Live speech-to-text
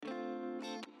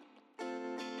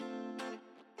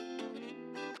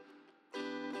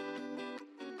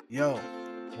Yo,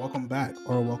 welcome back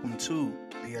or welcome to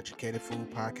the Educated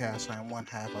Food Podcast. I am one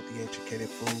half of the Educated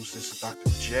Foods. This is Dr.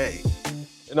 J.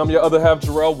 And I'm your other half,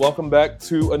 Jarrell. Welcome back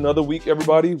to another week,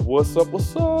 everybody. What's up?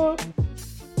 What's up?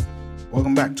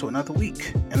 Welcome back to another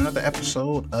week and another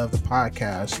episode of the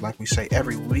podcast. Like we say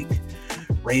every week,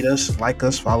 rate us, like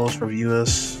us, follow us, review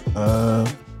us,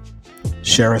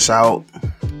 share us out,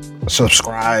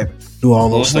 subscribe, do all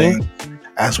those things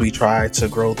as we try to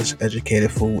grow this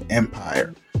educated food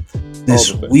empire.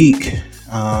 This week,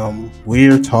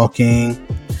 we're talking,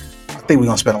 I think we're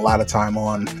going to spend a lot of time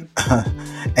on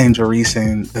Angel Reese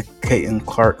and the Caitlin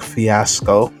Clark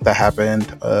fiasco that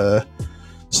happened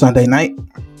Sunday night.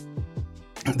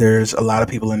 There's a lot of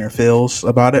people in their feels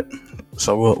about it,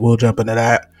 so we'll jump into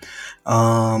that.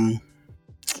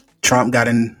 Trump got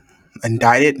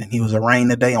indicted, and he was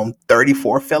arraigned today on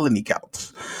 34 felony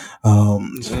counts. So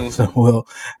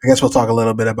I guess we'll talk a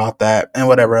little bit about that and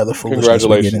whatever other foolishness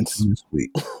we get into this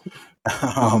week.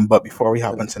 But before we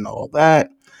hop into all that,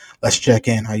 let's check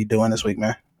in. How you doing this week,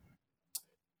 man?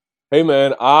 Hey,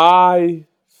 man, I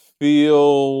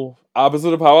feel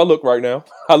opposite of how I look right now.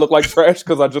 I look like trash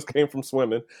because I just came from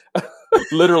swimming.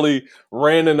 Literally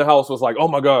ran in the house, was like, oh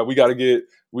my God, we got to get,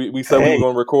 we said we were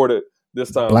going to record it this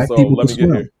time. Black so people let me get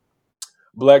here.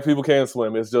 Black people can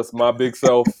swim. It's just my big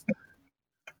self.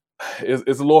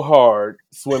 It's a little hard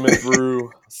swimming through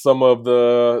some of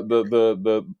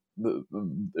the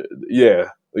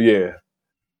yeah.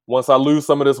 Once I lose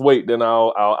some of this weight, then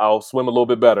I'll swim a little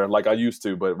bit better like I used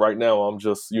to. But right now I'm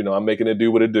just, I'm making it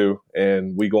do what it do,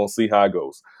 and we gonna see how it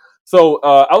goes. So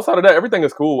outside of that, everything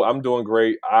is cool. I'm doing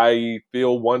great. I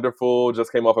feel wonderful.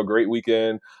 Just came off a great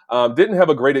weekend. Didn't have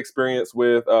a great experience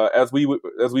with as we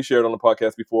shared on the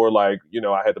podcast before. Like,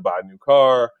 I had to buy a new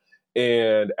car.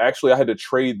 And actually, I had to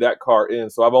trade that car in.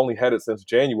 So I've only had it since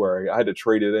January. I had to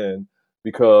trade it in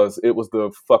because it was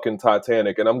the fucking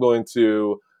Titanic. And I'm going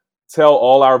to tell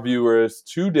all our viewers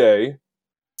today,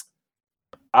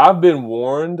 I've been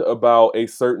warned about a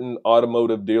certain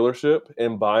automotive dealership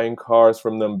and buying cars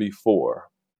from them before.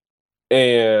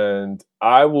 And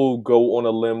I will go on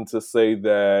a limb to say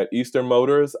that Eastern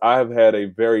Motors, I have had a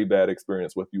very bad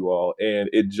experience with you all. And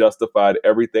it justified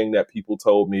everything that people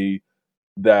told me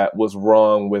that was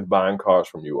wrong with buying cars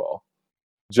from you all,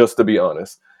 just to be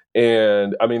honest.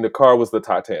 And I mean, the car was the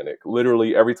Titanic.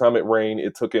 Literally every time it rained,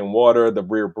 it took in water. The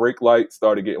rear brake light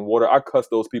started getting water. I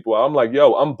cussed those people out. I'm like,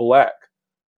 yo, I'm black.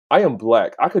 I am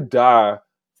black. I could die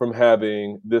from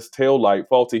having this tail light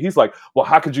faulty. He's like, well,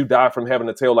 how could you die from having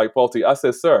a tail light faulty? I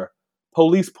said, sir,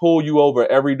 police pull you over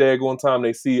every daggone time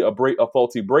they see a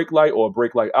faulty brake light or a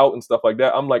brake light out and stuff like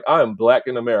that. I'm like, I am black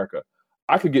in America.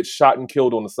 I could get shot and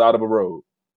killed on the side of a road.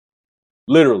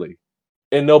 Literally.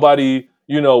 And nobody,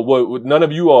 none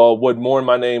of you all would mourn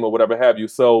my name or whatever have you.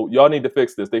 So y'all need to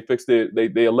fix this. They fixed it.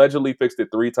 They allegedly fixed it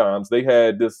 3 times. They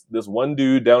had this one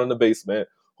dude down in the basement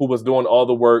who was doing all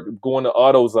the work, going to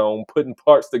AutoZone, putting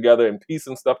parts together and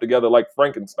piecing stuff together like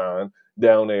Frankenstein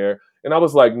down there. And I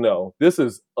was like, no, this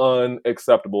is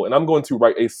unacceptable. And I'm going to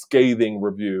write a scathing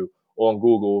review on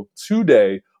Google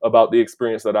today about the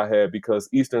experience that I had because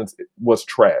Eastern's was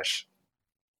trash,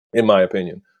 in my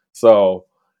opinion. So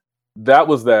that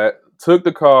was that. Took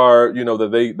the car,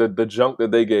 the junk that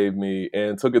they gave me,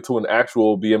 and took it to an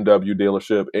actual BMW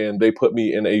dealership, and they put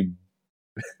me in a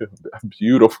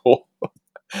beautiful.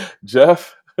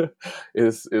 Jeff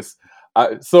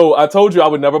so I told you I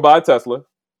would never buy a Tesla,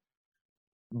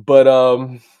 but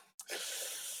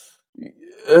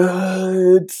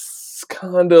it's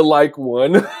kind of like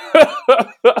one.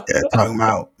 Yeah, talking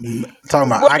about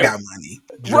right. I got money.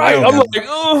 Right. I'm like,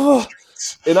 ugh.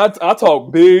 And I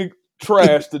talk big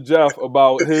trash to Jeff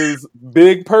about his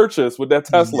big purchase with that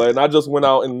Tesla, and I just went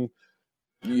out and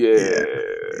Your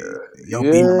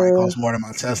Beamer might cost more than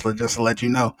my Tesla, just to let you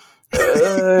know.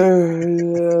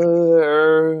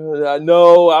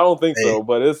 No, I don't think so,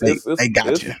 but they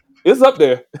got you. It's up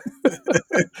there.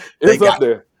 It's up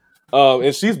there.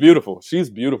 And she's beautiful. She's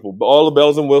beautiful. But all the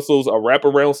bells and whistles, a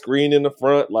wraparound screen in the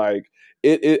front, like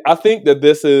it. I think that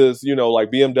this is,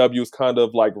 like BMW's kind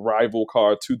of like rival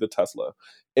car to the Tesla,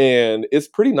 and it's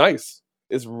pretty nice.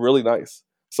 It's really nice.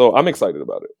 So I'm excited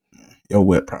about it. Your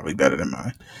whip probably better than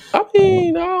mine. I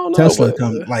mean, I don't know. Tesla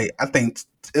I think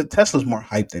Tesla's more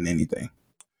hype than anything,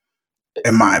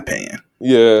 in my opinion.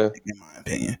 Yeah, in my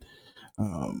opinion.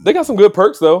 They got some good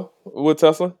perks though with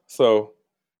Tesla. So,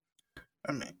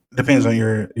 I mean, depends on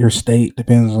your state.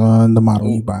 Depends on the model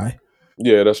you buy.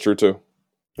 Yeah, that's true too.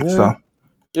 So,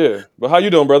 yeah. But how you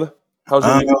doing, brother? How's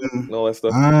your week and all that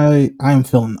stuff? I am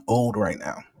feeling old right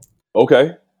now.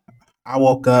 Okay. I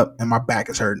woke up and my back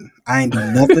is hurting. I ain't do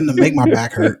nothing to make my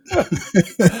back hurt.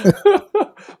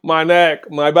 My neck,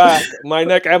 my back, my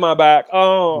neck and my back.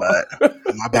 Oh. But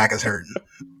my back is hurting.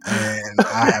 And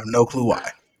I have no clue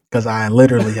why. Because I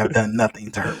literally have done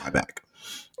nothing to hurt my back.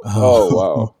 Oh,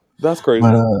 wow. That's crazy.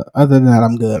 But other than that,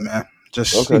 I'm good, man.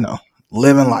 Just, Okay.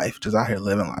 living life. Just out here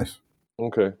living life.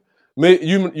 Okay.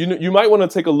 You might want to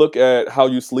take a look at how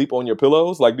you sleep on your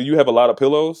pillows. Like, do you have a lot of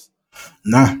pillows?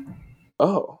 Nah.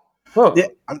 Oh. Huh. Yeah,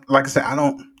 like I said,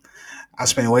 I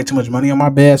spend way too much money on my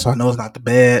bed, so I know it's not the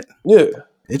bed. Yeah.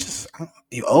 It's just,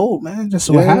 you old, man. Just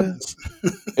what happens.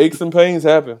 Aches and pains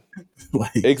happen.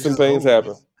 Like, Aches and pains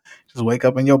happen. Just wake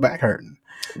up and your back hurting.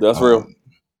 That's real.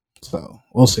 So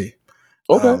we'll see.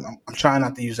 Okay. I'm trying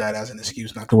not to use that as an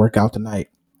excuse not to work out tonight.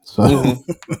 So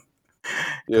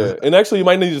yeah, and actually, you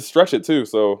might need to stretch it too.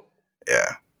 So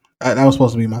yeah, that was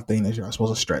supposed to be my thing this year. I was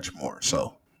supposed to stretch more.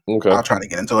 So I'll try to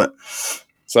get into it.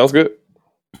 Sounds good.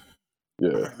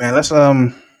 Yeah, man. Let's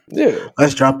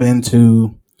drop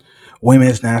into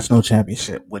Women's National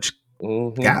Championship, which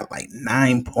got like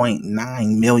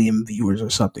 9.9 million viewers or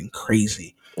something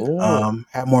crazy.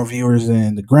 Had more viewers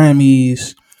than the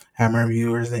Grammys. Had more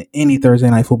viewers than any Thursday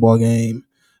night football game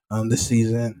this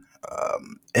season.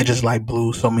 It just like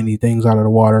blew so many things out of the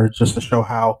water just to show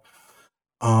how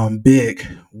big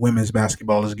women's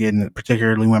basketball is getting,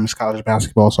 particularly women's college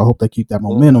basketball. So I hope they keep that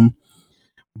momentum.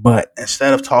 But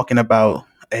instead of talking about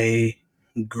a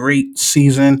great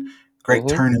season, great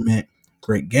tournament,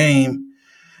 great game,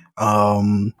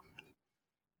 I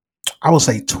would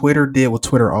say Twitter did what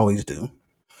Twitter always do.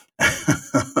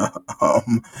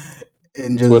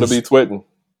 And just Twitter be twitting.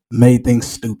 Made things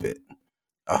stupid.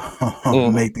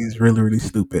 Made things really, really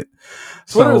stupid.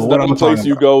 Twitter is not a place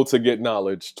you go to get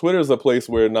knowledge. Twitter is a place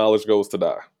where knowledge goes to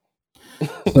die.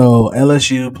 So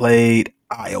LSU played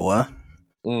Iowa.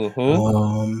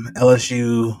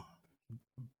 LSU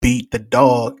beat the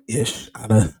dog-ish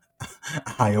out of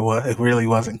Iowa. It really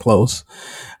wasn't close.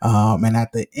 And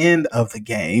at the end of the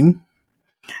game,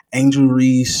 Angel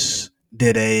Reese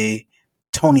did a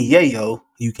Tony Yayo,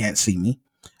 you can't see me.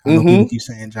 I know people keep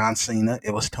saying John Cena.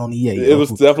 It was Tony Yayo. It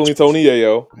was definitely Tony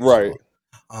Yayo. Right.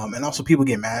 And also people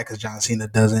get mad because John Cena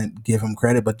doesn't give him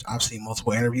credit, but I've seen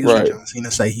multiple interviews where John Cena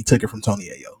say he took it from Tony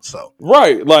Yayo. So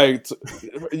like,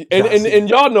 and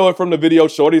y'all know it from the video.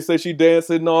 Shorty said she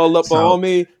dancing all up on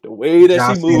me, the way that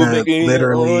John she moved, Cena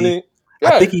literally.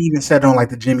 I think he even said on like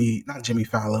the not Jimmy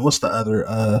Fallon. What's the other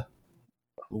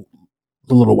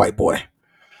the little white boy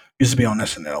used to be on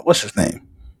SNL? What's his name?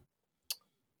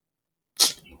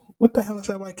 What the hell is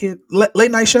that white kid?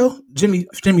 Late night show? Jimmy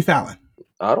Fallon.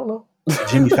 I don't know.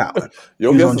 Jimmy Fallon.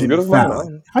 Your guess is good as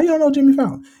mine. How you don't know Jimmy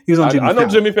Fallon? He was on Jimmy Fallon. I know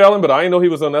Jimmy Fallon, but I didn't know he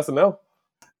was on SNL.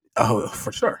 Oh,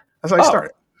 for sure. That's how he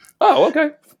started. Oh,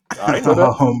 okay. I didn't know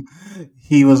that.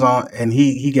 He was on, and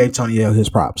he gave Tony Yayo his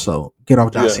props. So get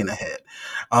off John Cena head.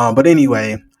 But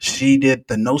anyway, she did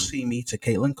the no see me to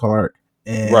Caitlin Clark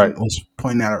and was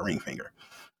pointing out her ring finger.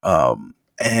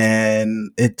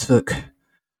 And it took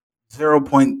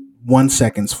 0.1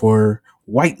 seconds for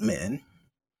white men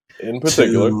in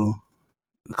particular to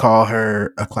call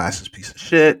her a classist piece of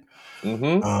shit.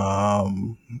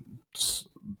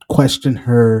 Question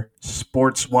her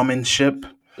sportswomanship.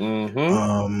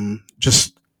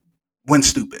 Just went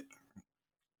stupid.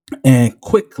 And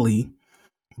quickly,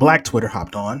 Black Twitter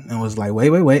hopped on and was like,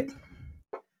 wait.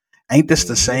 Ain't this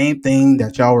the same thing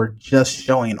that y'all were just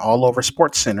showing all over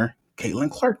Sports Center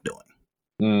Caitlin Clark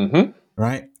doing?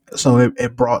 Right? So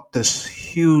it brought this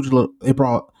huge, it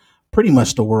brought pretty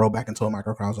much the world back into a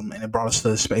microcosm, and it brought us to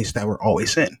the space that we're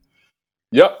always in.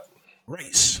 Yep.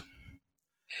 Race.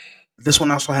 This one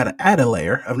also had an added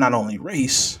layer of not only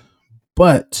race,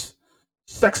 but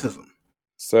sexism.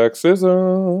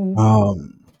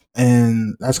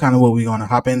 And that's kind of what we're going to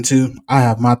hop into. I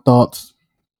have my thoughts,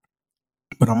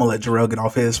 but I'm going to let Jarrell get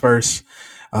off his first,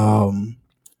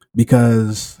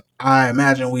 because I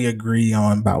imagine we agree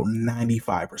on about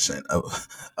 95%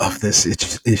 of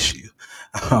this issue.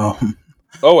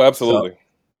 Oh, absolutely. So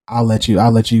I'll let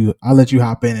you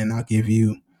hop in, and I'll give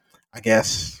you, I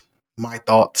guess, my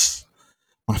thoughts,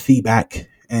 my feedback,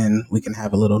 and we can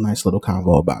have a nice little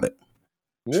convo about it.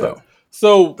 Yeah.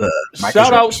 So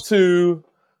shout outs to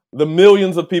the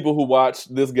millions of people who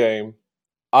watched this game.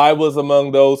 I was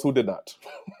among those who did not.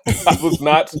 I was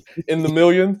not in the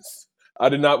millions. I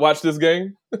did not watch this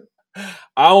game.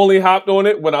 I only hopped on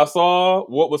it when I saw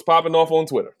what was popping off on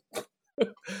Twitter.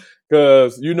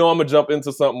 Because I'm going to jump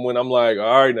into something when I'm like,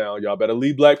 all right, now, y'all better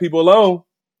leave black people alone.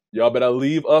 Y'all better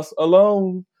leave us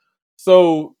alone.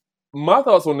 So my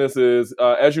thoughts on this is,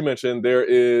 as you mentioned,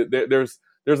 there's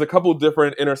a couple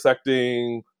different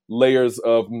intersecting layers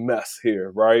of mess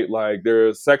here, right? Like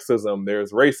there's sexism,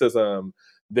 there's racism,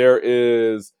 there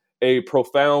is a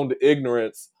profound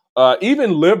ignorance.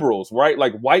 Even liberals, right?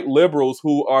 Like white liberals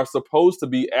who are supposed to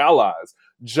be allies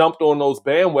jumped on those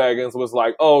bandwagons, was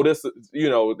like, oh, this is,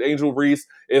 Angel Reese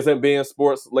isn't being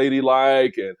sports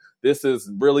ladylike, and this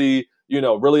is really,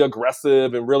 really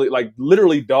aggressive, and really like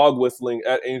literally dog whistling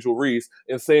at Angel Reese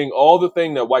and saying all the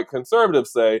thing that white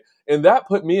conservatives say. And that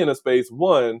put me in a space,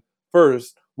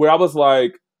 first, where I was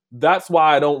like, that's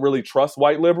why I don't really trust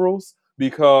white liberals,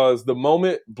 because the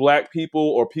moment black people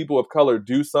or people of color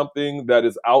do something that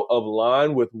is out of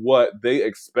line with what they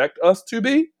expect us to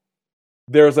be,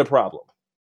 there's a problem.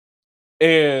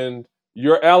 And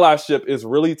your allyship is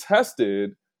really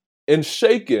tested and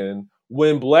shaken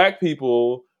when black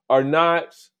people are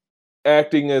not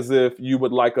acting as if you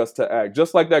would like us to act.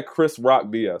 Just like that Chris Rock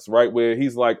BS, right? Where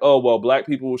he's like, oh, well, black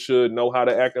people should know how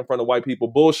to act in front of white people.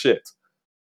 Bullshit.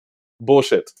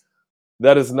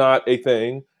 That is not a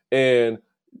thing. And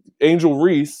Angel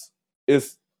Reese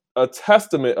is a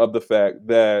testament of the fact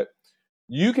that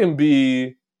you can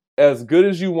be as good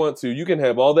as you want to. You can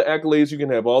have all the accolades, you can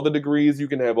have all the degrees, you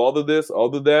can have all of this,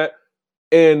 all of that,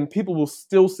 and people will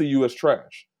still see you as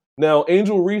trash. Now,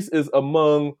 Angel Reese is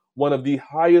among one of the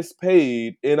highest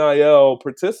paid NIL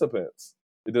participants.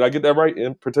 Did I get that right?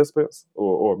 In participants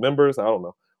or members? I don't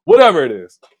know. Whatever it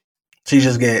is. She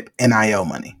just get NIL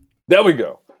money. There we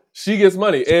go. She gets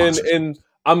money. And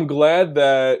I'm glad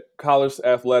that college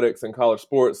athletics and college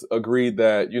sports agreed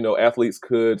that, athletes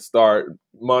could start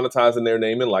monetizing their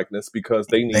name and likeness, because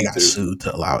they need to. They got sued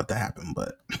to allow it to happen,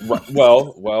 but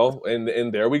well,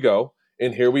 and there we go.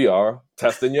 And here we are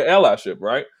testing your allyship,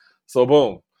 right? So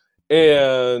boom.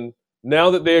 And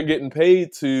now that they're getting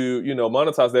paid to,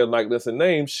 monetize their likeness and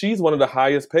name, she's one of the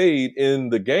highest paid in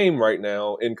the game right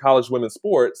now in college women's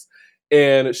sports.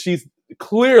 And she's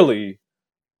clearly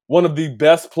one of the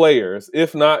best players,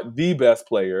 if not the best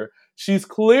player. She's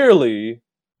clearly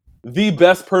the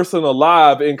best person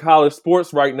alive in college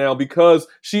sports right now, because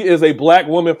she is a black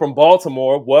woman from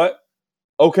Baltimore. What?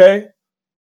 Okay.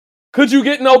 Could you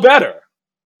get no better?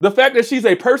 The fact that she's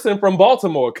a person from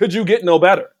Baltimore, could you get no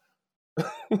better?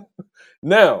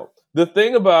 Now, the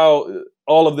thing about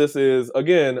all of this is,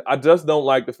 again, I just don't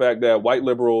like the fact that white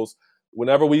liberals,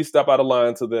 whenever we step out of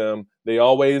line to them, it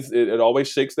always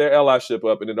shakes their allyship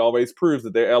up, and it always proves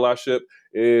that their allyship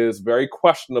is very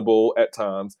questionable at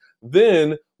times.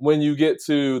 Then when you get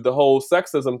to the whole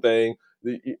sexism thing,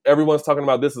 everyone's talking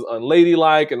about this is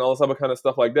unladylike and all this other kind of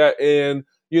stuff like that. And,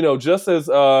 just as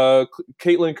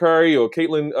Caitlin Curry or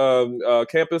Caitlin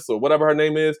Campus or whatever her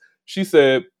name is, she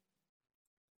said,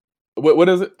 what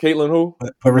is it? Caitlin who?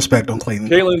 Put respect on Caitlin.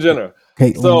 Caitlin Jenner.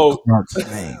 Caitlin Clark's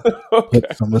name. Okay.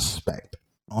 Put some respect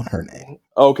on her name.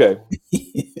 Okay.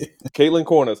 Caitlin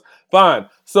Corners. Fine.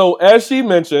 So as she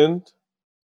mentioned,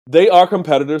 they are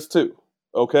competitors too.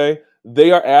 Okay?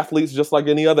 They are athletes just like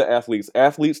any other athletes.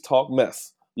 Athletes talk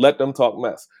mess. Let them talk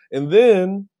mess. And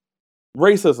then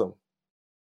racism.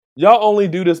 Y'all only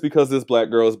do this because this black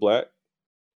girl is black.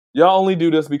 Y'all only do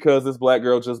this because this black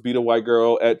girl just beat a white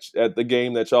girl at the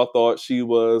game that y'all thought she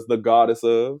was the goddess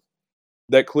of.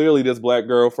 That clearly this black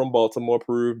girl from Baltimore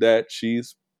proved that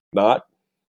she's not.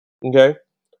 Okay?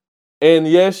 And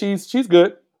yeah, she's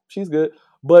good. She's good.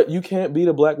 But you can't beat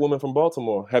a black woman from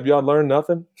Baltimore. Have y'all learned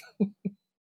nothing?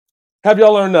 Have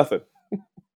y'all learned nothing?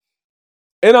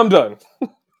 And I'm done.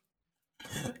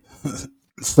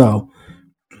 So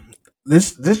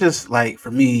this just like,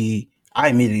 for me, I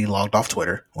immediately logged off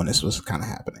Twitter when this was kind of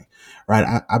happening,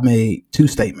 right? I made two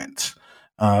statements.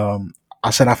 I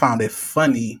said I found it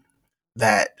funny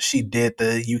that she did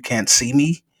the "you can't see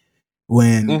me"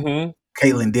 when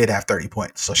Caitlin did have 30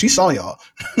 points. So she saw y'all.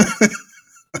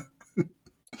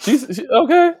 She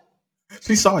okay.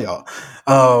 She saw y'all.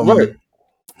 Right.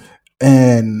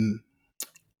 And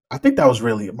I think that was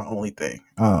really my only thing.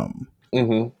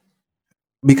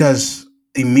 Because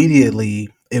immediately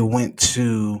it went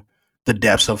to the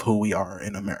depths of who we are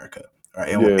in America. Right?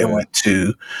 It went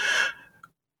to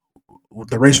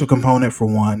the racial component, for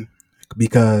one,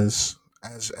 because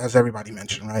as everybody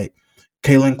mentioned, right,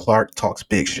 Caitlin Clark talks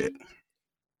big shit.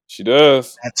 She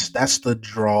does. That's the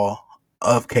draw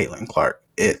of Caitlin Clark.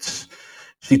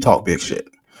 She talk big shit.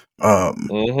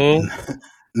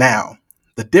 Now,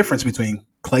 the difference between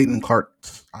Caitlin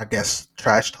Clark's, I guess,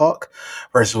 trash talk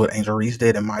versus what Angel Reese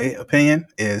did, in my opinion,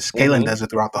 is Caitlin does it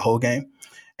throughout the whole game.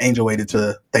 Angel waited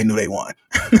till they knew they won.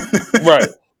 Right.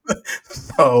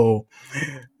 So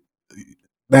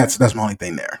that's my only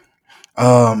thing there.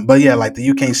 But yeah, like the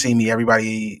 "you can't see me,"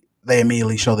 everybody, they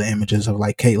immediately show the images of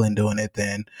like Caitlin doing it,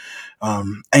 then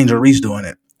Angel Reese doing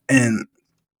it. And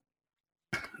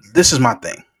this is my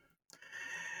thing,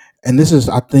 and this is,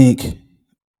 I think,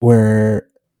 where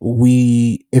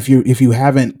if you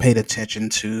haven't paid attention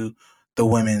to the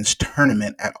women's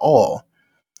tournament at all,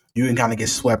 you can kind of get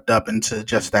swept up into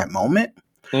just that moment,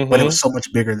 but it was Mm-hmm. so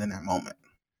much bigger than that moment,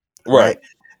 Right. right?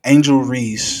 Angel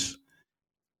Reese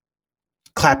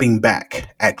clapping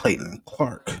back at Clayton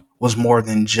Clark was more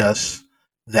than just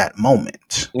that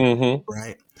moment, Mm-hmm.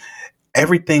 right?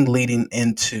 Everything leading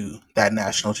into that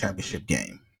national championship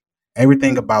game,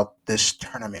 everything about this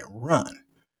tournament run,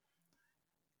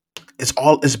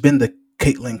 it's been the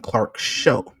Caitlin Clark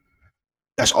show.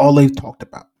 That's all they've talked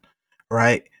about,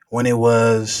 right? When it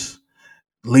was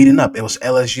leading up, it was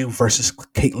LSU versus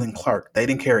Caitlin Clark. They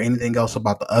didn't care anything else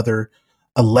about the other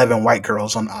 11 white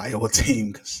girls on the Iowa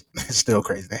team because it's still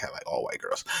crazy. They had like all white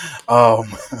girls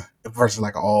versus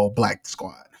like an all black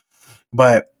squad.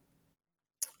 But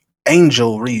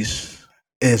Angel Reese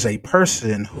is a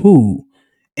person who,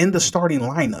 in the starting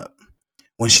lineup,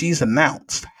 when she's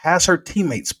announced, has her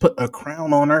teammates put a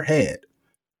crown on her head.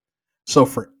 So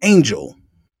for Angel,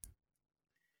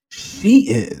 she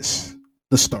is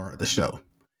the star of the show.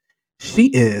 She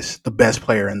is the best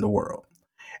player in the world.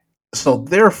 So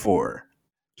therefore,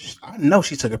 I know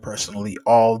she took it personally.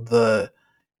 All the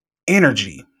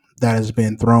energy that has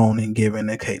been thrown and given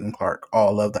to Caitlin Clark,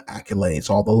 all of the accolades,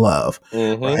 all the love,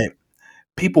 Mm-hmm. right?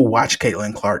 People watch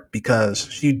Caitlin Clark because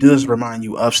she does remind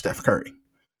you of Steph Curry.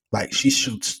 Like she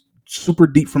shoots super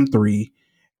deep from three,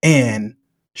 and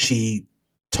she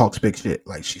talks big shit.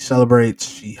 Like she celebrates,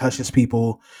 she hushes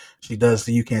people, she does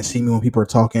the "you can't see me" when people are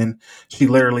talking. She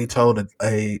literally told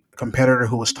a competitor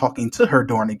who was talking to her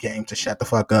during the game to shut the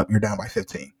fuck up. You're down by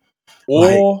 15.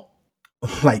 Like, Or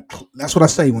like that's what I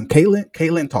say when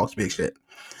Caitlin talks big shit.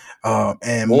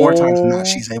 And more times than not, or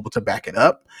she's able to back it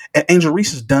up. And Angel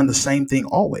Reese has done the same thing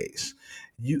always.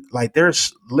 You like,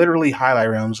 there's literally highlight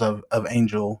realms of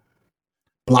Angel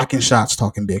blocking shots,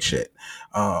 talking big shit.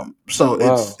 So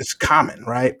wow. it's common,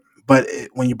 right? But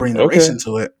when you bring the race Okay.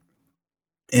 into it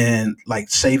and like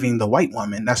saving the white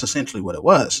woman, that's essentially what it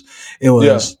was. It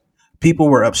Yeah. was people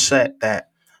were upset that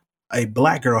a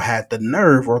black girl had the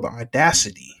nerve or the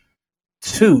audacity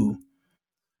to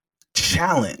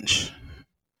challenge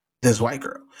this white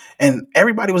girl, and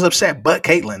everybody was upset, but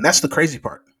Caitlyn. That's the crazy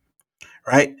part,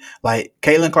 right? Like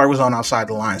Caitlin Clark was on Outside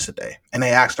the Lines today, and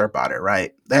they asked her about it,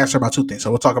 right? They asked her about two things.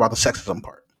 So we'll talk about the sexism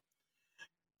part.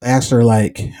 They asked her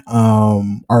like,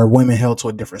 "Are women held to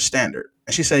a different standard?"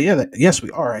 And she said, "Yeah, yes, we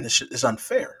are, and it's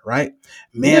unfair, right?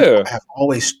 Men Yeah. have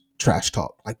always trash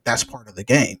talk, like that's part of the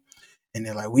game, and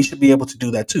they're like, we should be able to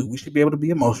do that too. We should be able to be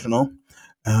emotional,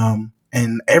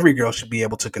 and every girl should be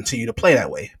able to continue to play that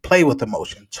way, play with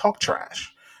emotion, talk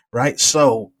trash, right?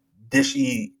 So." Did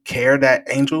she care that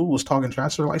Angel was talking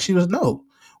trash to her? Like she was, no.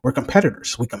 We're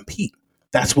competitors. We compete.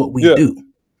 That's what we Yeah. do,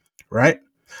 right?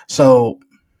 So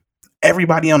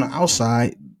everybody on the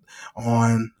outside,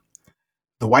 on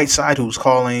the white side, who's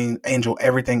calling Angel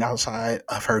everything outside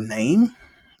of her name,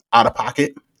 out of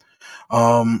pocket.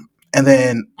 And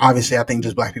then obviously, I think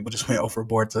just black people just went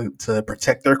overboard to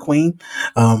protect their queen.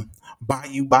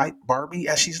 Bayou Barbie,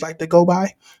 as she's like to go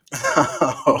by.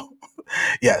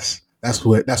 Yes, that's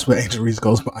what Angel Reese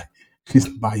goes by. She's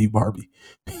the Bayou Barbie.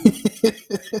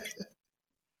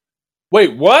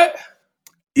 Wait, what?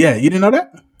 Yeah, you didn't know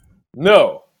that?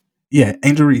 No. Yeah,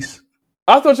 Angel Reese.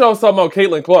 I thought y'all was talking about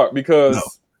Caitlin Clark No,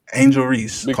 because Angel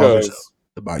Reese calls herself because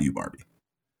the Bayou Barbie.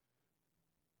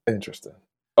 interesting.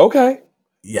 Okay.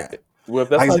 Yeah, Well, if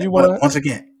that's like I how said, you but want once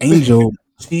again, Angel,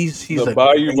 she's the a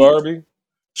Bayou great. Barbie.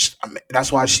 I mean,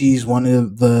 that's why she's one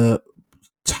of the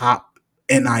top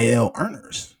NIL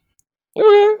earners.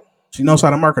 Okay. She knows how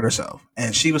to market herself,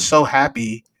 and she was so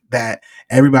happy that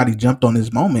everybody jumped on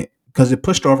this moment because it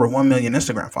pushed her over 1 million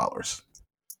Instagram followers.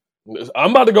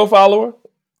 I'm about to go follow her.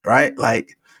 Right?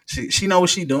 Like she know what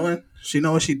she doing. She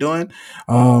know what she doing.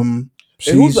 Um,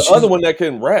 And who's the other she's one that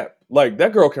can rap? Like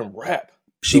that girl can rap.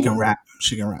 she can rap.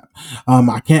 She can rap.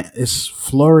 I can't. It's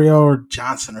Florio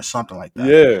Johnson or something like that.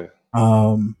 Yeah.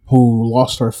 Who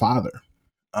lost her father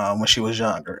when she was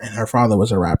younger, and her father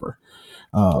was a rapper.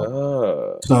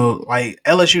 Ah. So like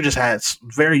LSU just had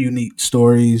very unique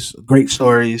stories, great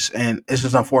stories, and it's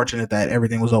just unfortunate that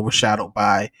everything was overshadowed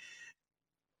by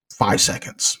 5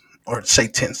 seconds or say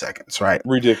 10 seconds, right?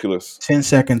 Ridiculous. 10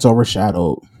 seconds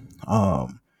overshadowed.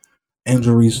 Um,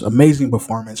 Injuries, amazing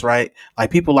performance, right?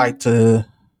 Like people like to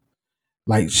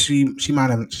like she might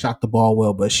have shot the ball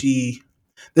well, but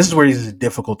this is where it's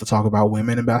difficult to talk about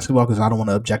women in basketball because I don't want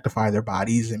to objectify their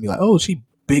bodies and be like, oh, she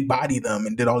big bodied them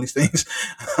and did all these things.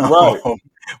 Right.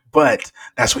 But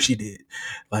that's what she did.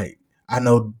 Like I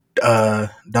know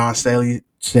Don Staley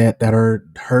said that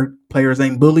her players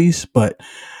ain't bullies, but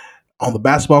on the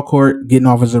basketball court, getting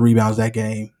offensive rebounds that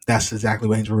game, that's exactly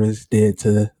what Angel Reese did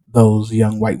to those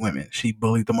young white women. She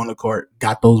bullied them on the court,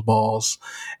 got those balls,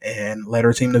 and led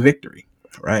her team to victory.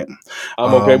 Right.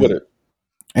 I'm okay with it.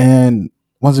 And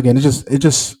once again, it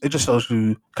just shows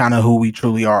you kind of who we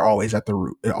truly are. Always at the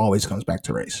root, it always comes back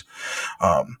to race,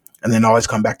 and then always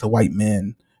come back to white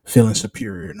men feeling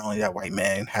superior, and only that white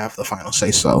men have the final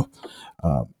say. So,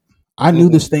 I knew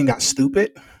this thing got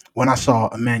stupid when I saw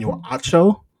Emmanuel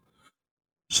Acho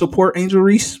support Angel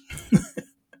Reese.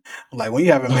 Like when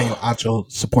you have Emmanuel Acho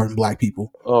supporting black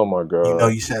people, Oh my god! you know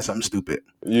you said something stupid.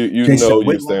 You Jason know you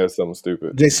Whitlock, saying something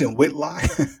stupid. Jason Whitlock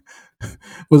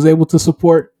was able to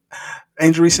support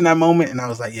Angel Reese in that moment, and I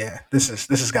was like, yeah, this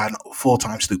has gotten full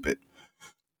time stupid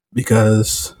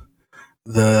because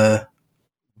the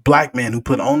black man who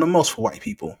put on the most for white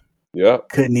people, Yeah,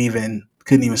 couldn't even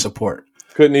support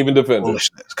couldn't even defend it.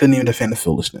 foolishness, couldn't even defend the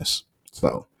foolishness.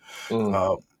 So,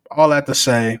 Mm. all that to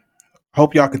say,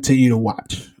 hope y'all continue to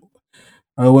watch.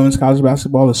 Women's college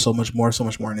basketball is so much more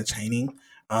entertaining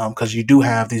because you do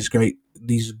have these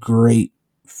great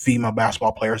female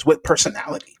basketball players with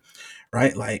personality,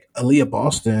 right? Like Aaliyah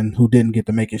Boston, who didn't get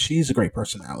to make it, she's a great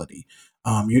personality.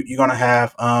 You're gonna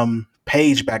have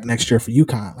Paige back next year for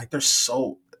UConn. Like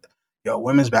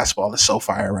women's basketball is so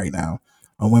fire right now,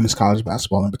 women's college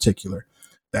basketball in particular.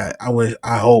 That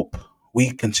I hope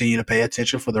we continue to pay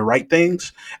attention for the right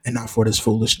things and not for this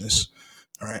foolishness.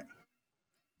 All right.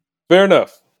 Fair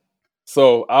enough.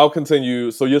 So I'll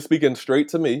continue. So you're speaking straight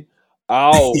to me.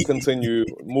 I'll continue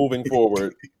moving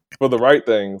forward for the right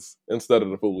things instead of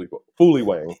the fooly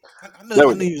wang. I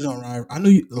knew you was gonna ride. I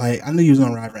knew you was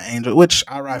gonna ride for Angel, which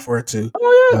I ride for her too.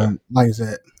 Oh yeah, Like I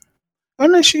said, I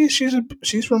mean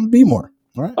she's from B-more,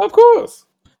 right? of course.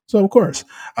 So of course,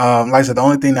 like I said, the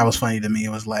only thing that was funny to me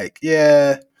was like,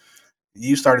 yeah,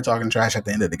 you started talking trash at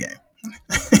the end of the game.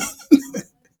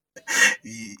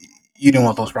 You didn't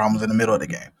want those problems in the middle of the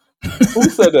game. Who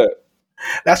said that?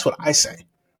 That's what I say.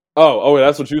 Oh,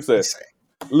 that's what you said.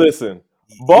 Listen,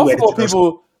 Baltimore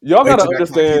people, y'all gotta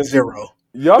understand.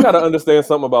 Y'all gotta understand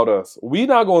something about us. We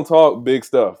not gonna talk big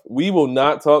stuff. We will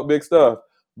not talk big stuff,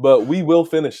 but we will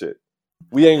finish it.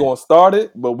 We ain't gonna start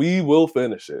it, but we will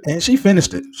finish it. And she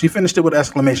finished it. She finished it with an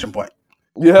exclamation point.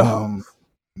 Yeah.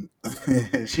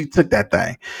 She took that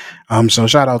thing. So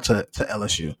shout out to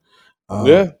LSU.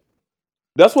 Yeah.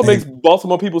 That's what makes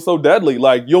Baltimore people so deadly.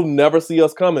 Like you'll never see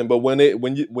us coming, but when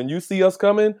you see us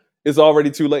coming, it's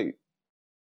already too late.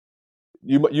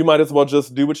 You might as well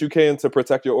just do what you can to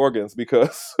protect your organs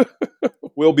because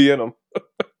we'll be in them.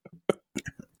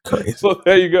 Crazy. So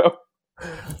there you go.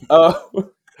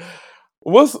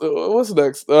 What's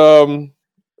next? Trump.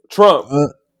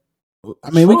 I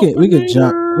mean, we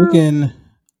can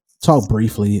talk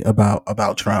briefly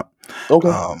about Trump. Okay.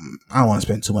 I don't want to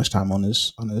spend too much time on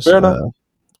this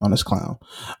clown.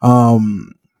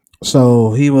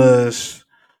 So he was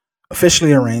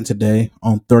officially arraigned today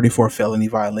on 34 felony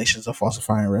violations of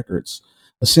falsifying records.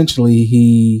 Essentially,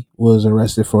 he was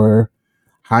arrested for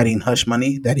hiding hush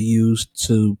money that he used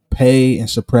to pay and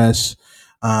suppress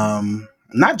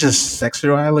not just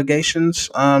sexual allegations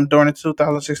during the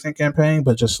 2016 campaign,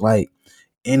 but just like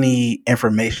any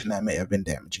information that may have been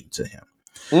damaging to him.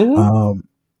 Mm-hmm.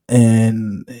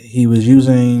 And he was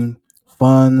using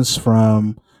funds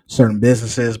from certain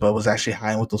businesses, but was actually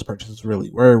hiding what those purchases really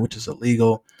were, which is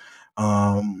illegal.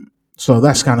 So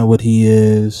that's kind of what he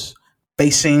is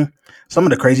facing. Some of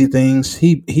the crazy things,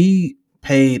 he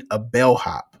paid a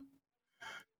bellhop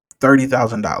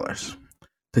 $30,000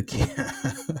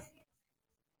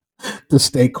 to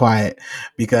stay quiet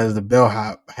because the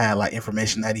bellhop had like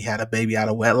information that he had a baby out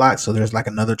of wedlock. So there's like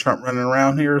another Trump running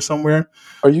around here or somewhere.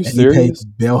 Are you serious? He paid the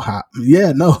bellhop.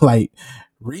 Yeah, no, like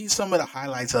read some of the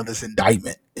highlights of this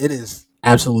indictment. It is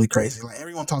absolutely crazy. Like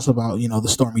everyone talks about, the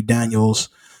Stormy Daniels.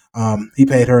 He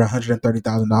paid her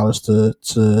 $130,000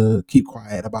 to keep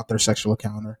quiet about their sexual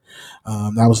encounter.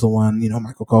 That was the one,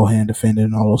 Michael Cohen defended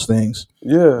and all those things.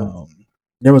 Yeah.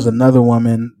 There was another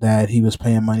woman that he was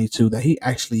paying money to that he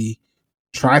actually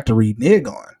tried to renege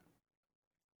on.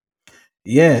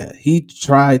 Yeah, he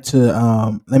tried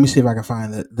to. Let me see if I can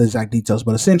find the exact details.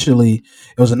 But essentially,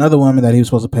 it was another woman that he was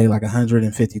supposed to pay like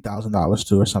 $150,000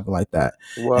 to, or something like that.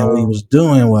 Wow. And what he was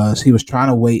doing was he was trying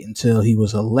to wait until he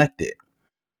was elected,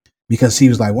 because he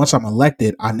was like, once I'm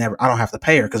elected, I don't have to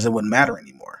pay her because it wouldn't matter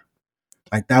anymore.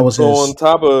 Like that was so on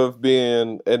top of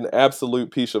being an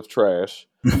absolute piece of trash,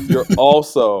 you're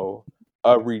also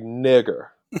a reneger.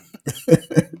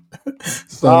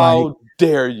 So how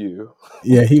dare you?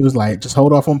 Yeah, he was like, just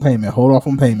hold off on payment. Hold off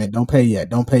on payment. Don't pay yet.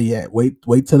 Don't pay yet. Wait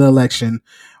till the election.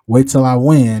 Wait till I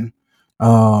win.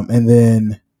 And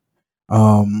then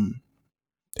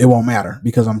it won't matter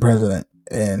because I'm president.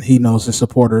 And he knows his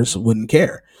supporters wouldn't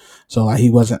care. So like he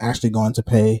wasn't actually going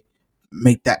to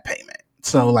make that payment.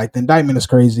 So like the indictment is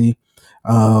crazy.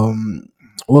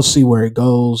 We'll see where it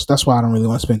goes. That's why I don't really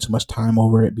want to spend too much time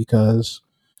over it because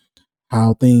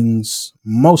how things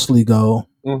mostly go.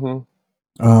 Mm-hmm.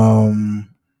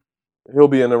 He'll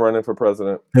be in the running for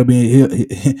president.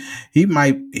 He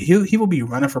will be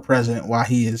running for president while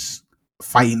he is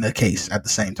fighting the case at the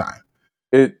same time.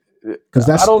 Because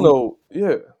I don't know.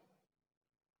 Yeah.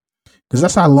 Because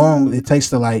that's how long it takes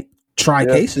to like try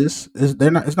cases. It's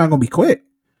not going to be quick.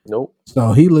 Nope.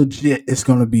 So he legit is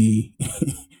going to be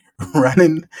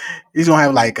running. He's going to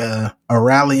have like a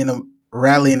rally in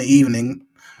the evening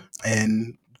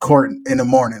and court in the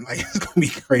morning. Like it's going to be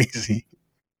crazy.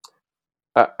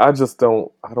 I just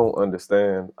don't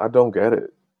understand. I don't get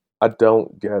it. I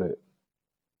don't get it.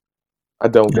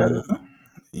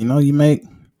 You know, you make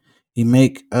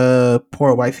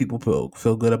poor white people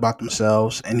feel good about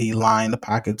themselves, and he line the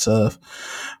pockets of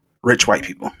rich white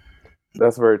people.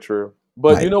 That's very true.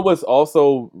 But you know what's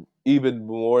also even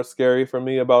more scary for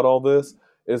me about all this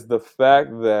is the fact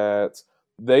that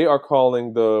they are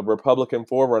calling the Republican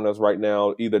forerunners right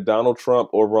now either Donald Trump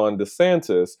or Ron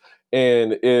DeSantis.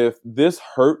 And if this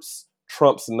hurts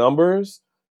Trump's numbers,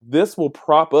 this will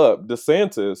prop up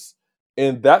DeSantis.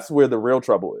 And that's where the real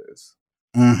trouble is.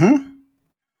 Mm-hmm.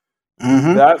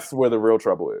 Mm-hmm. That's where the real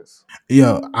trouble is.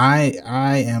 Yo,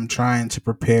 I am trying to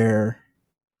prepare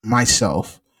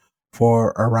myself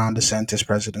for a Ron DeSantis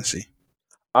presidency.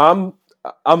 I'm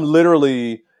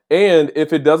literally, and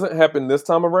if it doesn't happen this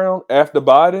time around after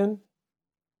Biden,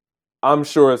 I'm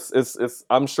sure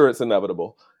it's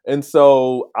inevitable. And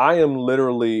so I am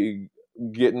literally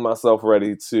getting myself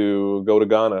ready to go to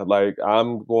Ghana. Like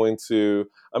I'm be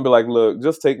like, look,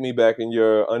 just take me back in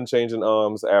your unchanging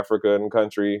arms, Africa and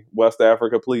country, West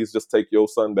Africa. Please just take your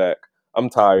son back. I'm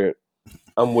tired.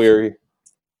 I'm weary.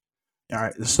 All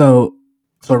right. So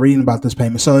reading about this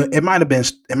payment. So it might have been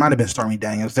Stormy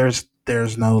Daniels.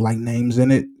 There's no like names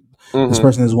in it. Mm-hmm. This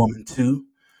person is woman 2.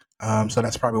 So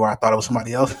that's probably why I thought it was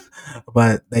somebody else.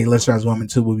 But they list her as woman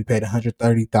 2 will be paid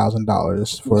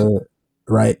 $130,000 for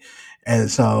right. And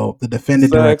so the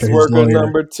defendant director, his lawyer,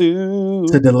 number 2,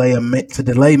 to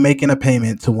delay making a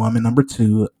payment to woman number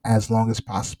 2 as long as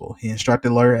possible. He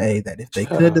instructed lawyer A that if they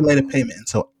could delay the payment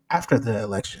until after the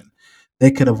election,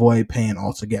 they could avoid paying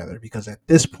altogether because at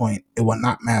this point it will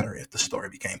not matter if the story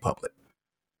became public.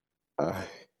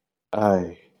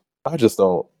 I just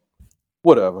don't.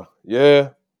 Whatever. Yeah.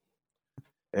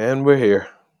 And we're here.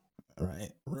 All right.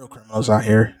 Real criminals out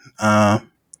here.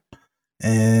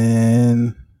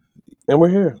 And we're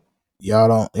here.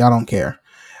 Y'all don't care.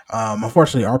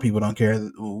 Unfortunately, our people don't care.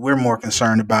 We're more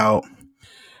concerned about,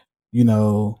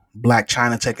 Black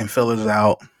China taking fillers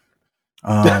out,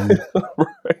 right.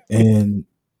 And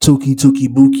Tuki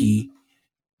Buki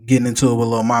getting into it with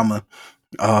Lil Mama.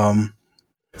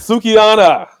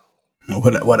 Sukiana.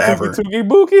 Whatever. Tuki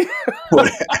Buki.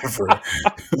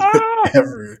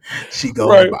 whatever she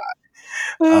goes by.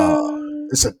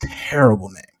 It's a terrible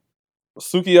name.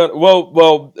 Sukiana.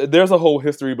 Well, there's a whole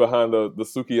history behind the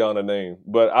Sukiana name,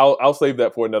 but I'll save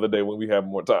that for another day when we have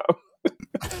more time.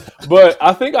 But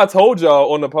I think I told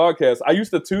y'all on the podcast, I used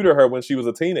to tutor her when she was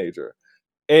a teenager,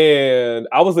 and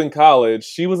I was in college.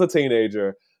 She was a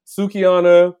teenager.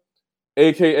 Sukiana,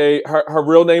 aka her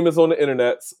real name is on the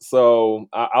internet, so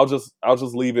I'll just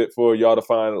leave it for y'all to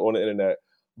find on the internet.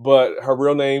 But her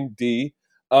real name D.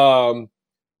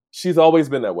 She's always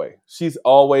been that way. She's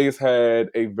always had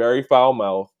a very foul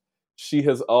mouth. She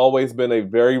has always been a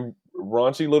very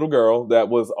raunchy little girl that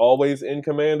was always in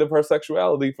command of her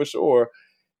sexuality for sure.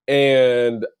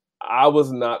 And I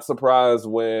was not surprised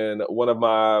when one of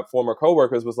my former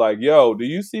coworkers was like, yo, do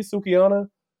you see Sukiana?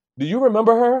 Do you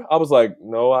remember her? I was like,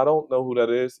 no, I don't know who that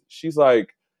is. She's like,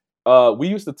 we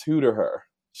used to tutor her.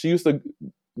 She used to,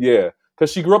 yeah,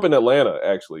 because she grew up in Atlanta,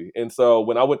 actually. And so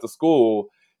when I went to school,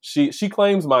 she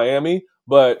claims Miami,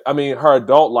 but I mean, her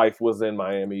adult life was in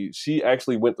Miami. She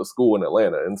actually went to school in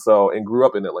Atlanta and grew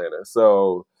up in Atlanta.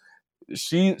 So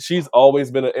she's always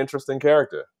been an interesting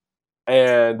character.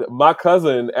 And my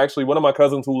cousin, actually, one of my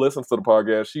cousins who listens to the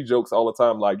podcast, she jokes all the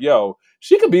time, like, yo,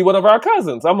 she could be one of our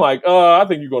cousins. I'm like, I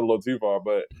think you're going a little too far,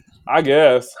 but I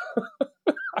guess.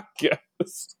 I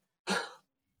guess.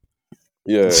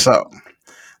 Yeah. So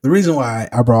the reason why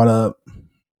I brought up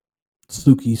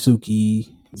Sukiana,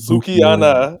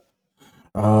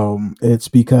 it's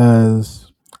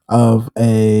because of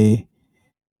a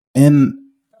and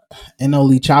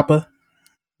Noli Choppa,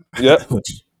 Yep.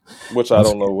 which Which I was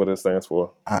don't know what it stands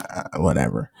for.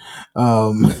 whatever.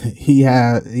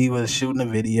 He was shooting a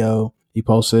video. He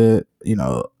posted,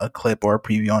 a clip or a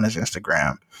preview on his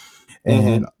Instagram,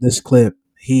 Mm-hmm. and this clip,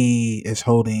 he is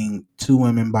holding two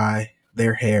women by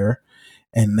their hair,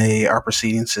 and they are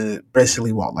proceeding to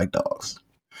basically walk like dogs.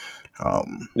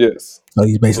 Yes. So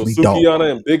he's So basically dog Sukiana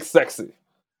walking. and Big Sexy,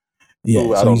 Yeah,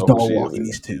 who I so don't he's know who dog she is walking either.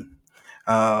 these two.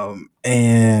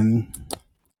 And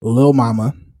Lil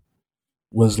Mama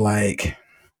was like,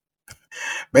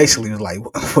 basically was like,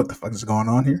 what the fuck is going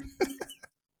on here?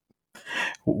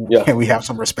 Yeah. Can we have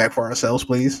some respect for ourselves,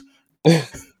 please?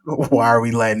 Why are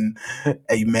we letting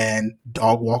a man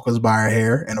dog walk us by our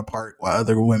hair in a park while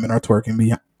other women are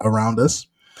twerking around us?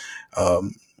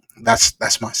 Um,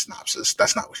 that's my synopsis.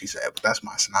 That's not what she said, but that's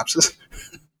my synopsis.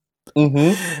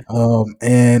 Mm-hmm.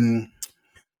 And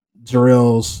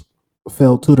Jarrell's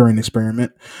failed tutoring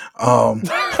experiment.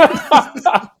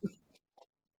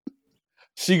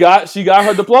 She got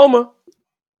her diploma.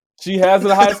 She has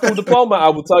a high school diploma. I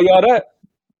will tell y'all that.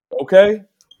 Okay,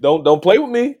 don't play with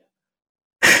me.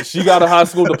 She got a high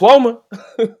school diploma.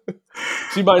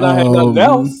 She might not have nothing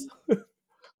else,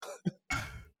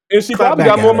 and she Clap probably back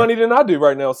got at more her. money than I do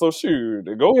right now. So shoot,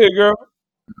 go ahead, girl.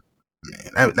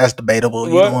 Man, that's debatable.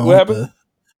 You the one What with happened? the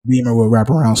Beamer with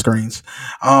wraparound screens.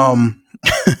 Um,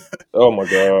 Oh my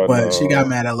god, but she got no,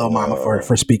 mad at Lil Mama for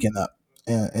no. speaking up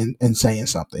and saying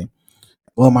something.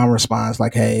 Lil Mama responds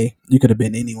like, "Hey, you could have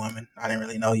been any woman. I didn't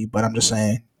really know you, but I'm just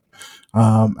saying,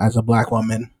 as a black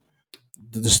woman,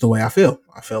 this is the way I feel.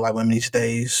 I feel like women these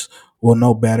days will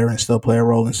know better and still play a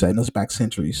role in setting us back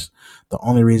centuries. The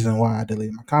only reason why I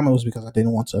deleted my comment was because I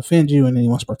didn't want to offend you and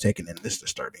anyone's partaking in this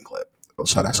disturbing clip."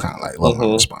 So that's kind of like Lil Mama's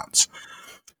Mm-hmm. response.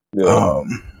 Yeah.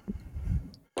 Um,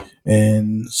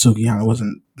 and Sugiyama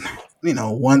wasn't,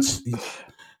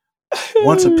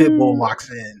 once a pit bull locks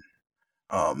in,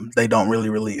 they don't really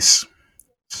release.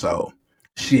 So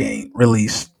she ain't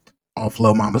released off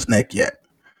Lil Mama's neck yet.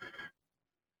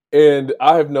 And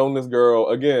I have known this girl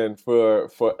again for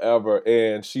forever,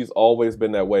 and she's always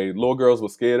been that way. Little girls were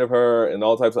scared of her and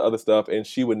all types of other stuff, and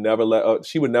she would never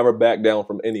she would never back down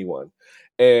from anyone.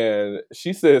 And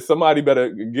she said, "Somebody better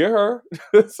get her.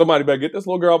 Somebody better get this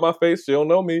little girl out my face. She don't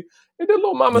know me." And then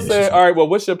little mama Yeah, she's said, like, "All right, well,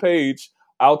 what's your page?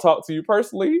 I'll talk to you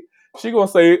personally." She gonna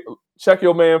say, "Check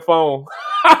your man phone."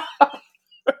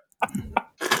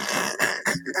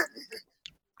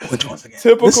 which once again,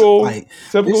 Typical,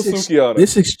 typical this Sukiana.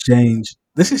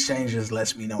 this exchange just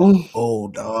lets me know I'm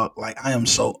old, dog. Like I am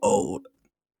so old.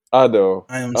 I know.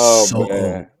 I am Oh so man,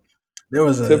 old.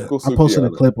 typical I posted a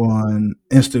Sukiana. clip on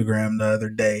Instagram the other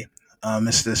day.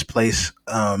 It's this place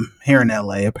here in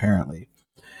LA, apparently,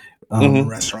 a Mm-hmm.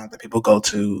 restaurant that people go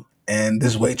to, and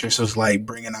this waitress was like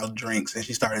bringing out drinks, and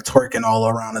she started twerking all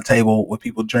around the table with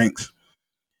people drinks,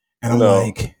 and I'm No.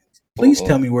 like, please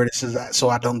tell Mm-mm. me where this is at so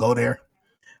I don't go there.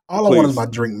 All I want is my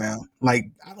Please, drink, man.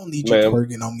 Like I don't need you ma'am.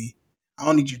 twerking on me. I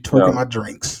don't need you twerking No. my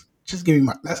drinks. Just give me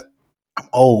my. I'm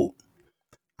old.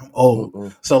 I'm old.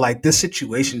 Mm-mm. So like this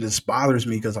situation just bothers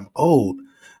me because I'm old,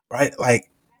 right? Like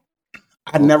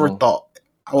I never Mm-mm. thought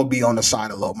I would be on the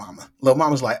side of Lil Mama. Lil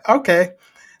Mama's like, okay,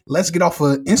 let's get off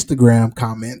of Instagram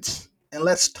comments and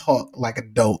let's talk like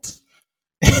adults.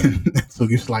 So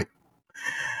he's like,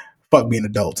 fuck being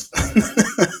adults.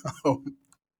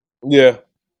 Yeah,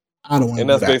 I don't want and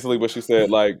to do that's that. basically what she said.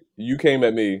 Like, you came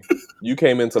at me, you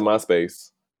came into my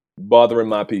space, bothering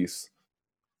my peace.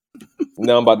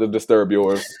 Now I'm about to disturb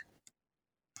yours.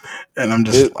 And I'm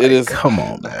just It like, is, come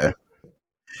on, man.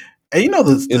 And you know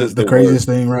it is the the craziest worst.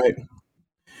 thing, right?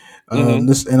 Mm-hmm.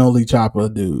 This Noli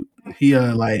Choppa dude, he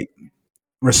like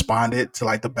responded to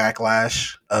like the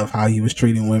backlash of how he was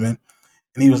treating women,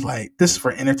 and he was like, "This is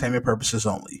for entertainment purposes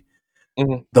only."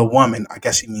 Mm-hmm. The woman, I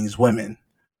guess he means women.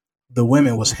 The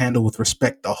women was handled with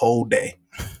respect the whole day.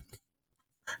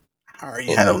 How are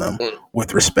you handling them Mm-mm.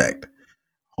 with respect?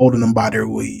 Holding them by their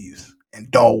weaves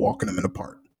and dog walking them in the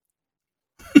park.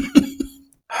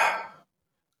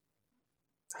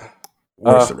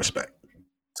 Where's Uh, the respect?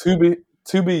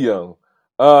 to be young,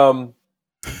 um,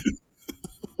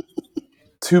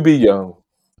 to be young,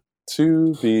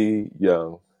 to be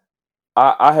young.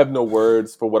 I have no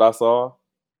words for what I saw.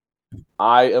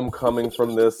 I am coming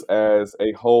from this as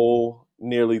a whole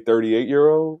nearly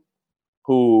 38-year-old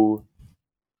who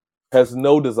has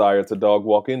no desire to dog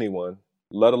walk anyone,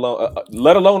 let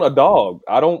alone a dog.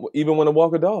 I don't even want to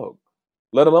walk a dog,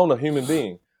 let alone a human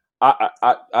being. I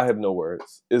have no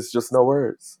words. It's just no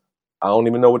words. I don't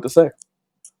even know what to say.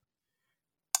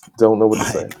 Don't know what to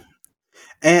say. Like,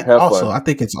 and Have also, fun. I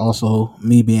think it's also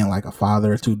me being like a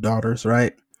father of two daughters,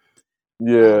 right?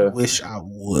 I Yeah. wish I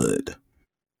would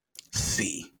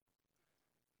see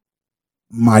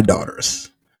my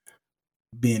daughters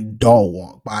being dog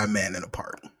walked by a man in a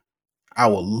park. I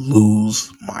will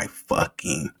lose my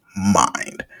fucking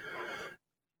mind.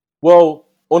 Well,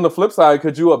 on the flip side,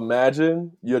 could you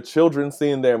imagine your children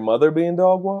seeing their mother being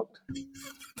dog walked?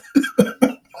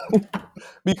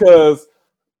 Because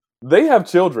they have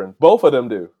children. Both of them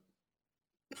do.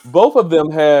 Both of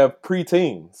them have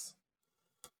preteens.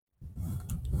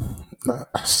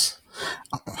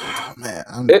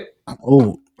 Man, It, I'm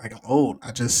old. Like I'm old.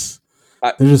 There's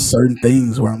I, just certain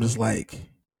things where I'm just like,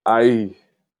 I,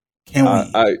 can I,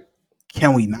 we I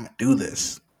can we not do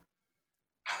this?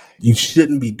 You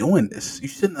shouldn't be doing this. You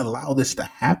shouldn't allow this to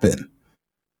happen.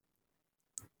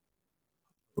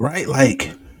 Right?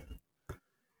 Like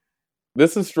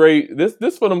this is straight.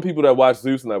 This for them people that watch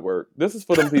Zeus Network. This is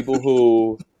for them people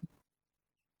who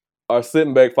are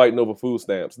sitting back fighting over food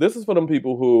stamps. This is for them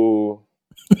people who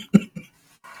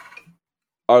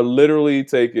are literally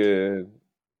taking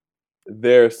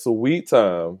their sweet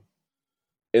time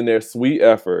and their sweet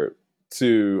effort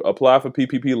to apply for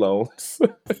PPP loans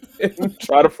and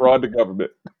try to fraud the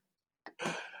government.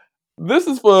 This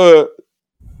is for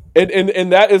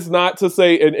and that is not to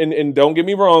say and don't get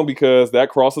me wrong, because that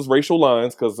crosses racial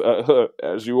lines, because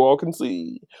as you all can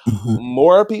see,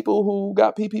 more people who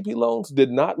got PPP loans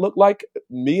did not look like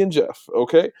me and Jeff,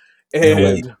 okay?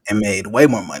 And made way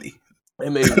more money. they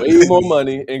made way more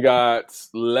money and got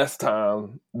less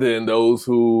time than those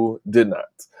who did not.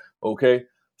 Okay,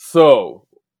 so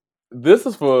this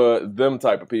is for them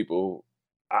type of people.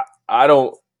 I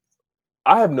don't.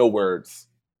 I have no words.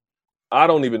 I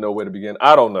don't even know where to begin.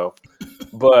 I don't know,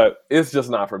 but it's just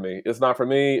not for me. It's not for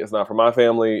me. It's not for my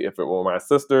family. If it were my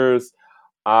sisters,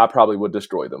 I probably would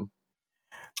destroy them.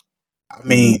 I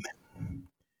mean,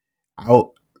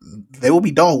 they will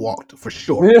be dog walked for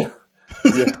sure.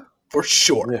 Yeah. For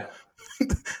sure. Yeah.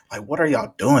 Like, what are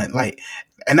y'all doing? Like,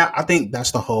 and I think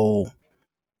that's the whole.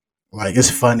 Like, it's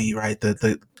funny, right?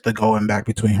 The going back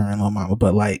between her and Lil Mama,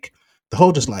 but like the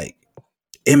whole just like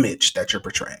image that you're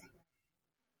portraying,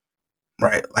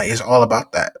 right? Like, it's all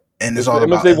about that, and it's all the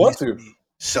image about they want to.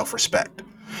 self-respect.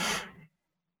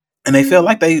 And they feel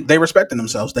like they respecting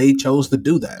themselves. They chose to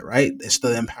do that, right? It's the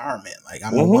empowerment. Like,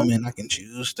 I'm a woman. I can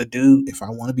choose to do if I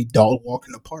want to be dog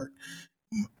walking the park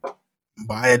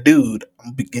by a dude.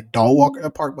 I'm gonna get dog walking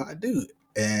the park by a dude.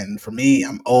 And for me,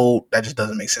 I'm old. That just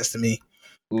doesn't make sense to me.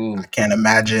 I can't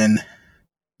imagine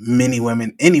any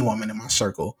woman in my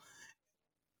circle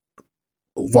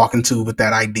walking to with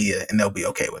that idea and they'll be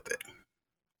okay with it.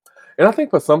 And I think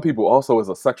for some people also is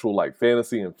a sexual like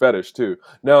fantasy and fetish too.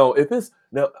 Now, if it's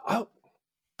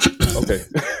okay,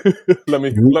 let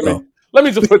me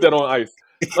just put that on ice.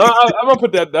 I'm gonna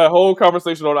put that whole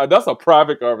conversation on ice. That's a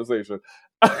private conversation.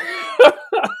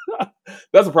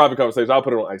 That's a private conversation. I'll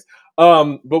put it on ice.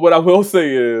 But what I will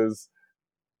say is,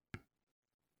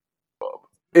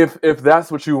 if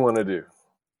that's what you want to do,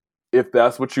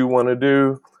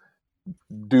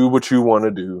 do what you want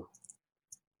to do.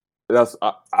 That's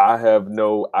I have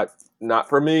no, not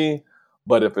for me,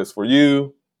 but if it's for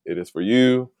you, it is for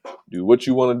you. Do what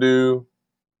you want to do,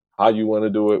 how you want to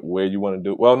do it, where you want to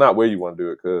do it. Well, not where you want to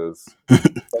do it, because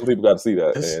some people got to see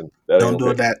that, and that don't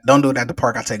do that. Don't do it at the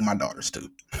park I take my daughters to.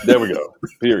 There we go.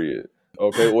 Period.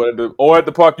 Okay, or at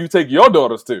the park you take your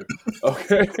daughters to.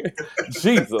 Okay,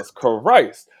 Jesus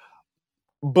Christ.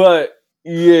 But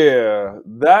yeah,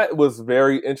 that was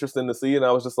very interesting to see, and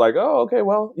I was just like, oh, okay,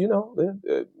 well,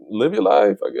 live your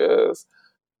life, I guess.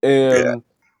 And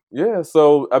yeah,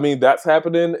 so I mean, that's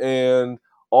happening, and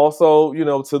also,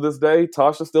 to this day,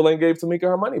 Tasha still ain't gave Tamika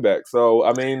her money back. So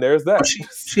I mean, there's that.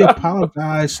 She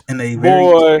apologized in a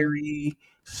very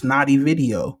snotty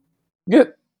video.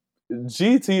 Get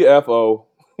GTFO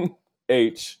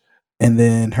H. And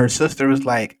then her sister was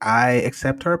like, I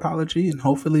accept her apology and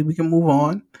hopefully we can move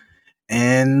on.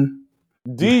 And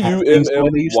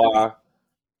DUMMY.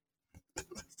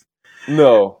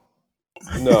 No.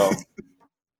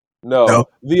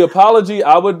 The apology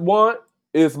I would want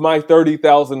is my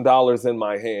 $30,000 in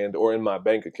my hand or in my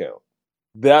bank account.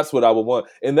 That's what I would want.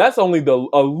 And that's only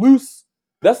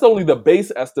that's only the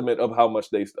base estimate of how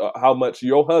much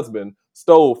your husband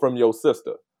stole from your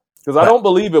sister. Because I don't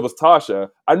believe it was Tasha.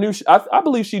 I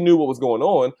believe she knew what was going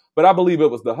on, but I believe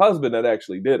it was the husband that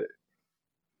actually did it.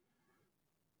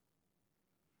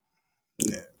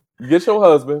 Yeah. Get your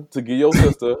husband to give your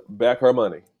sister back her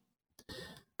money.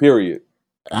 Period.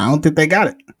 I don't think they got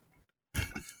it.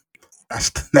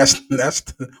 That's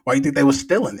why you think they were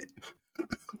stealing it.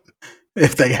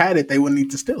 If they had it, they wouldn't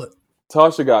need to steal it.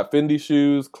 Tasha got Fendi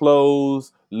shoes,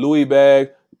 clothes, Louis bag,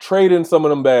 trade in some of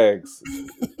them bags.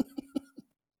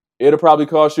 It'll probably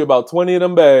cost you about 20 of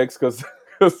them bags because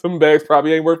some bags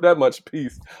probably ain't worth that much a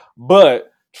piece.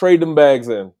 But trade them bags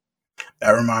in.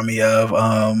 That remind me of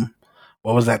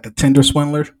what was that? The Tinder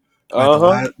swindler.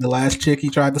 Like the last chick he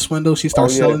tried to swindle. She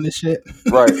starts selling this shit.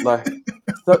 Right, like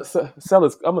sell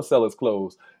his. I'm gonna sell his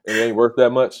clothes, and it ain't worth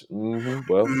that much.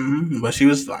 But she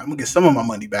was like, "I'm gonna get some of my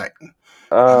money back.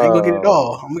 I ain't gonna get it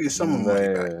all. I'm gonna get some of my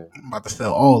money back. I'm about to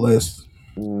sell all this."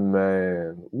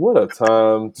 Man, what a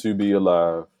time to be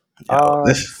alive! Yo,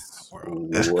 this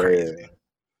world is crazy.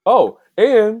 Oh,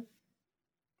 and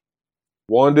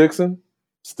Juan Dixon,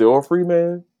 still a free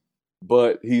man,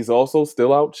 but he's also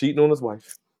still out cheating on his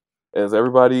wife, as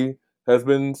everybody has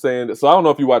been saying. So I don't know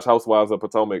if you watch Housewives of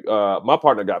Potomac. My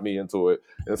partner got me into it,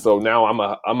 and so now I'm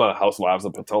a Housewives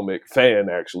of Potomac fan.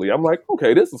 Actually, I'm like,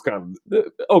 okay, this is kind of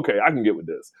okay. I can get with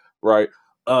this, right?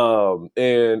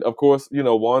 And of course,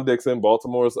 Juan Dixon,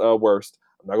 Baltimore's worst.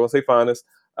 I'm not gonna say finest.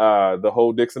 The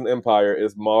whole Dixon empire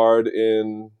is marred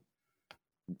in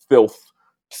filth,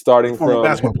 starting from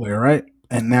basketball player, right?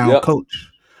 And now coach.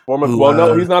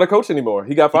 No, he's not a coach anymore.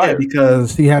 He got fired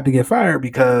because he had to get fired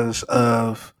because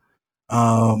of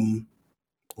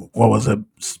what was it?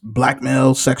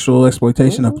 Blackmail, sexual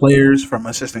exploitation of players from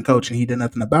assistant coach, and he did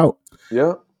nothing about.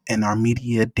 Yeah. And our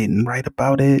media didn't write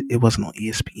about it. It wasn't on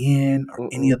ESPN or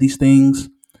any of these things.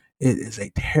 It is a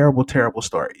terrible, terrible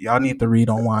story. Y'all need to read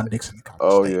on Juan Dixon.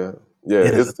 Oh yeah.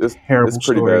 It's a terrible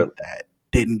story bad. That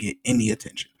didn't get any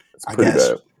attention. It's pretty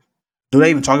bad. Do they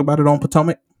even talk about it on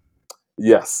Potomac?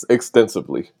 Yes,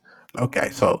 extensively. Okay,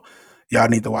 so y'all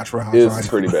need to watch Real Housewives. It's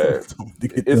pretty bad.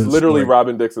 It's literally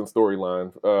Robin Dixon's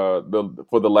storyline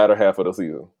for the latter half of the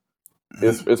season.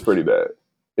 It's pretty bad.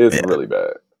 It's really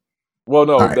bad. Well,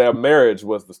 no, their marriage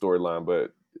was the storyline,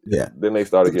 but then they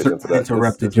started getting into that.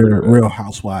 Interrupted your Real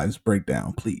Housewives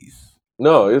breakdown, please.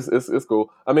 No, it's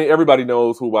cool. I mean, everybody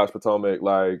knows who watched Potomac.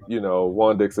 Like,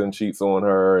 Juan Dixon cheats on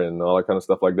her and all that kind of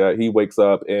stuff like that. He wakes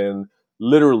up and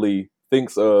literally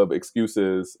thinks of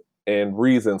excuses and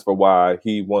reasons for why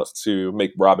he wants to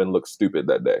make Robin look stupid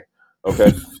that day.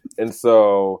 Okay. And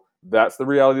so that's the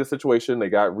reality of the situation. They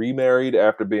got remarried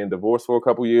after being divorced for a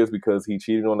couple years because he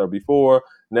cheated on her before.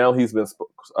 Now he's been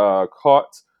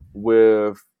caught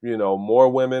with, more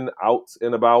women out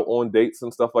and about on dates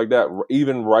and stuff like that.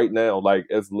 Even right now, like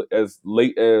as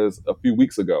late as a few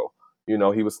weeks ago, he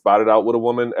was spotted out with a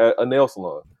woman at a nail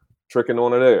salon, tricking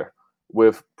on her there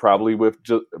probably with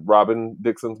just Robin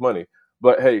Dixon's money.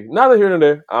 But hey, neither here nor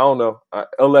there. I don't know.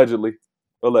 Allegedly.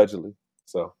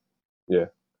 So yeah,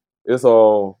 it's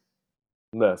all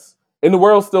mess. And the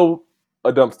world's still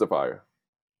a dumpster fire.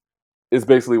 Is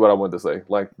basically what I wanted to say.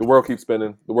 Like, the world keeps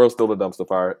spinning. The world's still a dumpster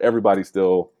fire. Everybody's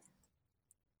still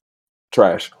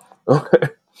trash. Okay.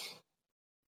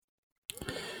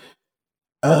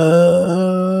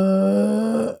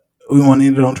 We want to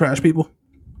end it on trash people?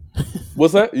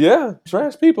 What's that? Yeah,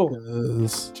 trash people.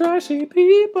 Trashy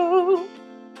people.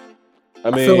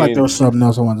 I feel like there was something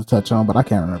else I wanted to touch on, but I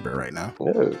can't remember it right now.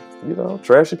 Yeah,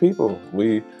 trashy people.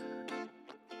 We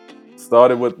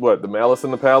started with what? The malice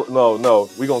in the palace? No.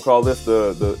 We're going to call this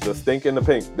the stink in the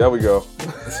pink. There we go.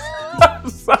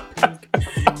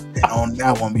 And on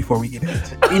that one, before we get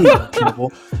into any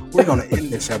people, we're going to end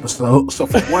this episode. So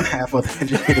for one half of the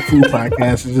Educated Food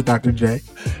Podcast, this is Dr. J.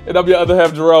 And I'm your other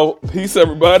half, Jerome. Peace,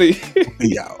 everybody.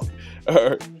 Be out. All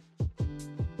right.